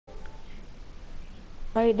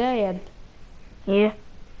Hey, Dad. Yeah.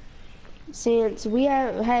 Since we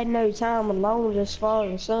haven't had no time alone this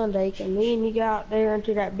following Sunday, can me and you go out there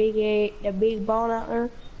into that big pond out there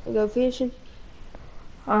and go fishing?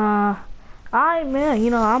 Alright,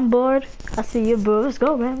 man. I'm bored. I see you're bored. Let's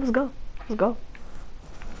go, man. Let's go. Let's go.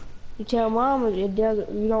 You tell Mom, it doesn't.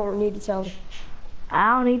 You don't need to tell her.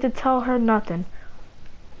 I don't need to tell her nothing.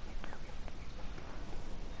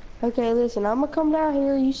 Okay, listen. I'm gonna come down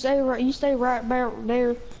here. You stay right back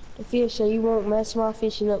there to fish, so you won't mess my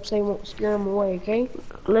fishing up, so you won't scare them away. Okay?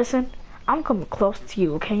 Listen, I'm coming close to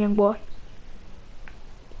you, okay, young boy?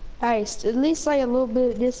 Hey, at least stay a little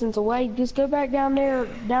bit of distance away. Just go back down there,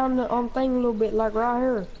 down the thing a little bit, like right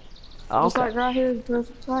here. Just Okay. like right here, the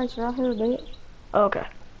perfect place, right here, Dad. Okay.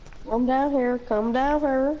 Come down here,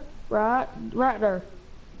 right there.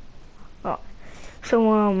 Oh.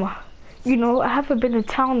 So, I haven't been in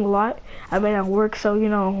town a lot. I've been at work, so,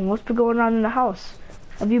 what's been going on in the house?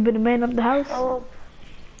 Have you been the man of the house? All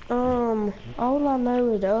I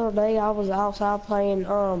know is the other day I was outside playing,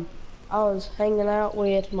 I was hanging out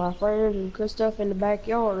with my friends and good stuff in the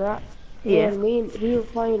backyard, right? Yeah. And we were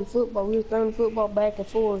playing football, we were throwing football back and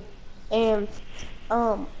forth, and,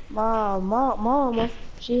 my mama,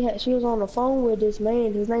 she was on the phone with this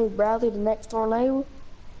man, his name's Bradley, the next door neighbor.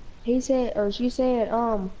 She said,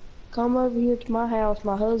 come over here to my house.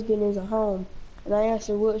 My husband is at home. And I asked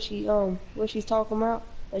her what she's talking about.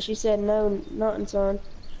 And she said, no, nothing, son.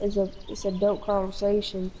 It's adult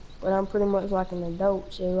conversation. But I'm pretty much like an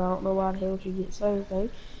adult, so I don't know why the hell she gets saying anything.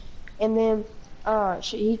 And then,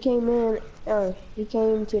 he came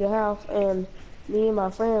to the house, and me and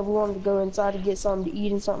my friend, we wanted to go inside to get something to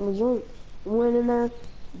eat and something to drink. We went in there,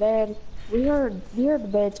 Dad, we heard the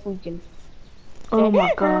bed squeaking. Oh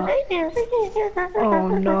my god. Oh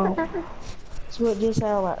no. That's what this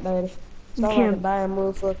sound like, Daddy. You Sound like a can't. dying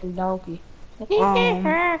motherfucking donkey.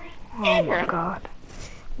 Um. Oh my god.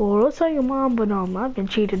 Well, don't tell your mom, but I've been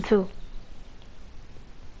cheated too.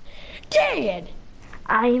 Dad!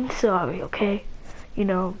 I am sorry, okay?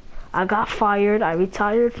 I got fired. I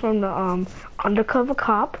retired from the undercover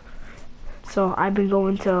cop. So I've been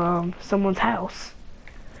going to someone's house.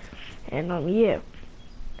 And yeah.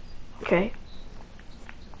 Okay.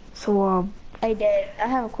 So Hey, Dad, I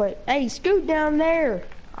have a question. Hey, scoot down there.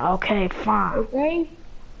 okay, fine. Okay?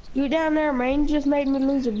 Scoot down there, man. You just made me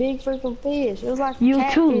lose a big freaking fish. It was like a You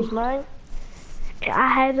catfish, too. man. I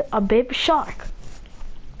had a baby shark.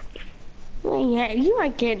 You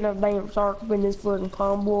ain't getting no damn shark up in this fucking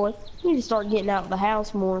pond, boy. You need to start getting out of the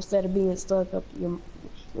house more instead of being stuck up your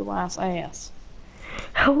wife's ass.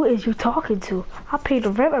 Who is you talking to? I pay the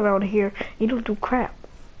rent around here. You don't do crap.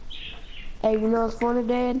 Hey, you know what's funny,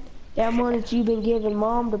 Dad? That money that you've been giving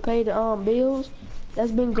Mom to pay the bills,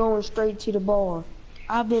 that's been going straight to the bar.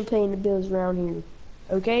 I've been paying the bills around here.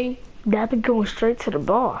 Okay? That been going straight to the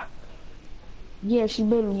bar. Yeah, she's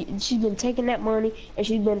been taking that money and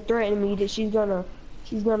she's been threatening me that she's gonna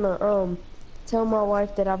tell my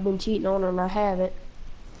wife that I've been cheating on her and I haven't.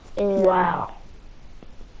 And Wow.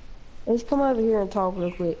 let's come over here and talk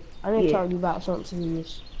real quick. I need to Yeah. talk to you about something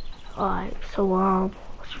serious. Alright. So what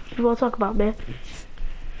you want to talk about, man?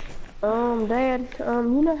 Dad,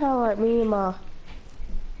 you know how like me and my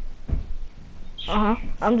I'm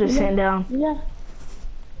you just know sitting down.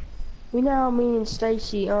 you know how me and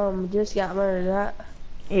Stacy just got married, right?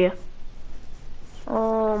 Yeah.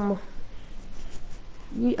 Um,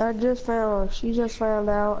 she just found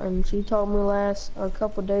out, and she told me a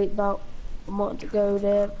couple days, about a month ago,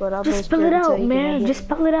 that, but I've Just been spill it scared to tell out, you because I man. Just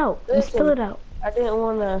didn't. spill it out. Just spill Listen, it out. I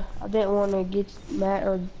didn't wanna get mad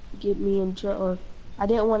or get me in trouble, or I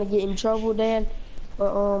didn't want to get in trouble, Dad.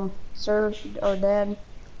 But sir or Dad,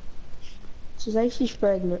 she's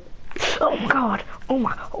pregnant. Oh my god. Oh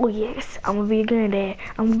my. Oh yes. I'm gonna be a granddad.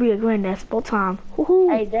 I'm gonna be a granddad. It's about time. Woohoo.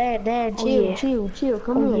 Hey, Dad, Oh chill, yeah. chill, chill. Oh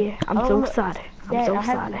Come here. yeah. I I'm don't so know, excited. I'm Dad. so I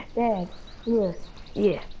have to, excited. Dad. Here.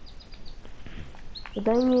 Yeah. The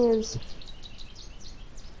thing is,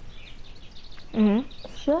 Mhm.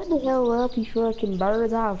 shut the hell up, you fucking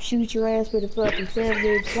birds. I'll shoot your ass with a fucking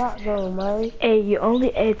 7-gauge shotgun, man. Hey, you're only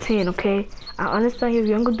 18, okay? I understand you're a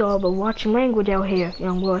young adult, but watch your language out here,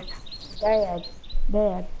 young boy. Dad,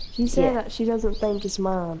 Dad. She said Yeah. that she doesn't think it's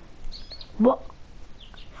mine. What?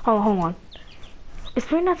 Hold on.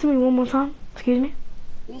 Explain that to me one more time. Excuse me.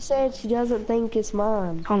 She said she doesn't think it's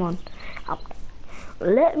mine. Hold on. Uh,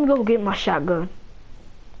 Let me go get my shotgun.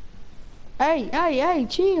 Hey,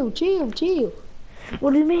 chill.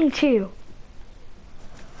 What do you mean, chill?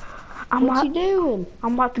 I'm What about, you doing?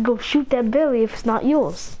 I'm about to go shoot that belly if it's not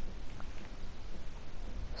yours.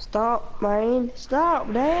 Stop, man.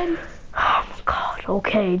 Stop, Dad. Oh my god.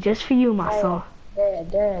 Okay, just for you, my son.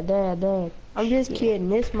 Dad. I'm just Yeah.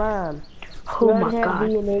 kidding. It's mine. We Oh my already have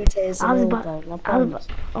God. DNA tests I and was about, everything. I I was about, promise.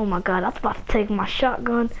 oh my God, I was about to take my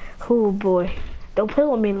shotgun. Oh boy. Don't play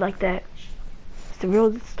with me like that. It's the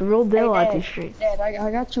real Hey, deal out these Dad. streets.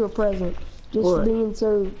 I got you a present. Just for What? being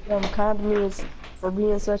so kind to me and for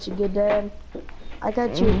being such a good dad. I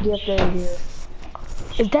got you a Mm. gift over here.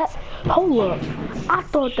 Is that, hold up. I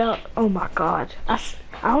thought that, oh my God. I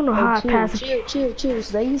don't know Hey, how I passed. chill.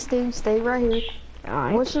 Stay still. Stay right here.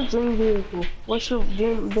 Alright. What's your dream vehicle? What's your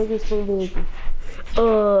biggest dream vehicle?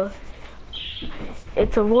 Uh,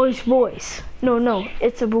 it's a Rolls Royce. No,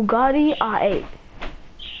 it's a Bugatti I8.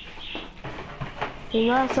 There's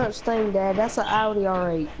not such thing, Dad. That's an Audi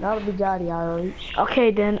R8, not a Bugatti R8.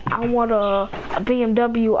 Okay, then I want a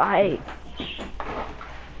BMW I8.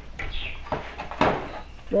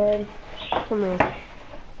 Dad, come here.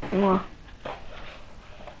 Well,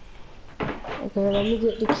 Okay, let me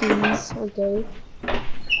get the keys. Okay.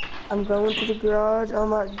 I'm going to the garage.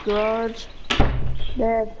 I'm at the garage.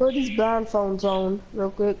 Dad, put these blindfolds on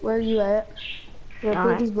real quick. Where are you at? I'm gonna put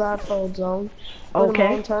alright. these blindfolds on. Put them Okay.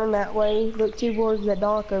 on. Turn that way. Look towards that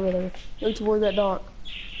dock over there. Look towards that dock.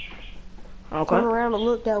 Okay. Turn around and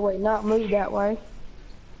look that way, not move that way.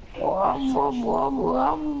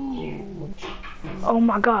 Oh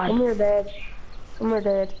my God. Come here, Dad. Come here,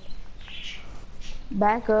 Dad.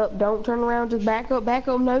 Back up. Don't turn around. Just back up. Back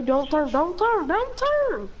up. No, don't turn. Don't turn. Don't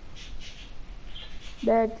turn.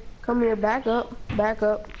 Dad, come here. Back up. Back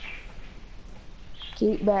up.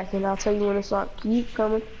 Keep backing. I'll tell you when to stop. Keep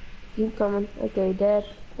coming. Keep coming. Okay, Dad.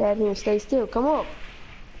 Dad, here. Stay still. Come up.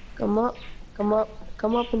 Come up. Come up.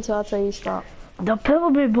 Come up until I tell you to stop. Don't play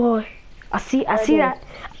with me, boy. I Hey, see Dad. that.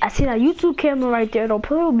 I see that YouTube camera right there. Don't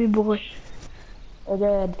play with me, boy. Hey,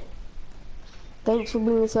 Dad. Thanks for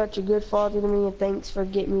being such a good father to me, and thanks for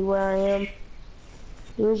getting me where I am.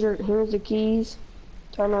 Here's the keys.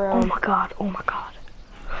 Turn Oh around. my God. Oh my God.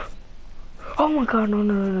 Oh my God.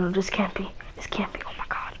 No. This can't be. This can't be. Oh my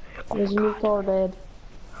God. Oh There's my a new God. car, Dad.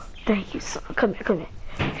 Thank you, son. Come here.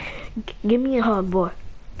 Give me a hug, boy.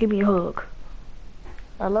 Give me a hug.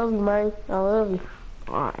 I love you, man. I love you.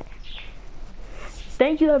 Alright.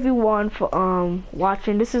 Thank you everyone for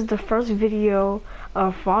watching. This is the first video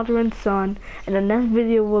of father and son, and the next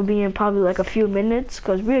video will be in probably like a few minutes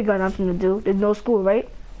because we ain't got nothing to do. There's no school, right?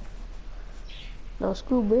 No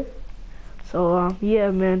school, bitch. So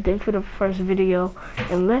yeah, man. Thanks for the first video,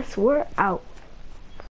 and we're out.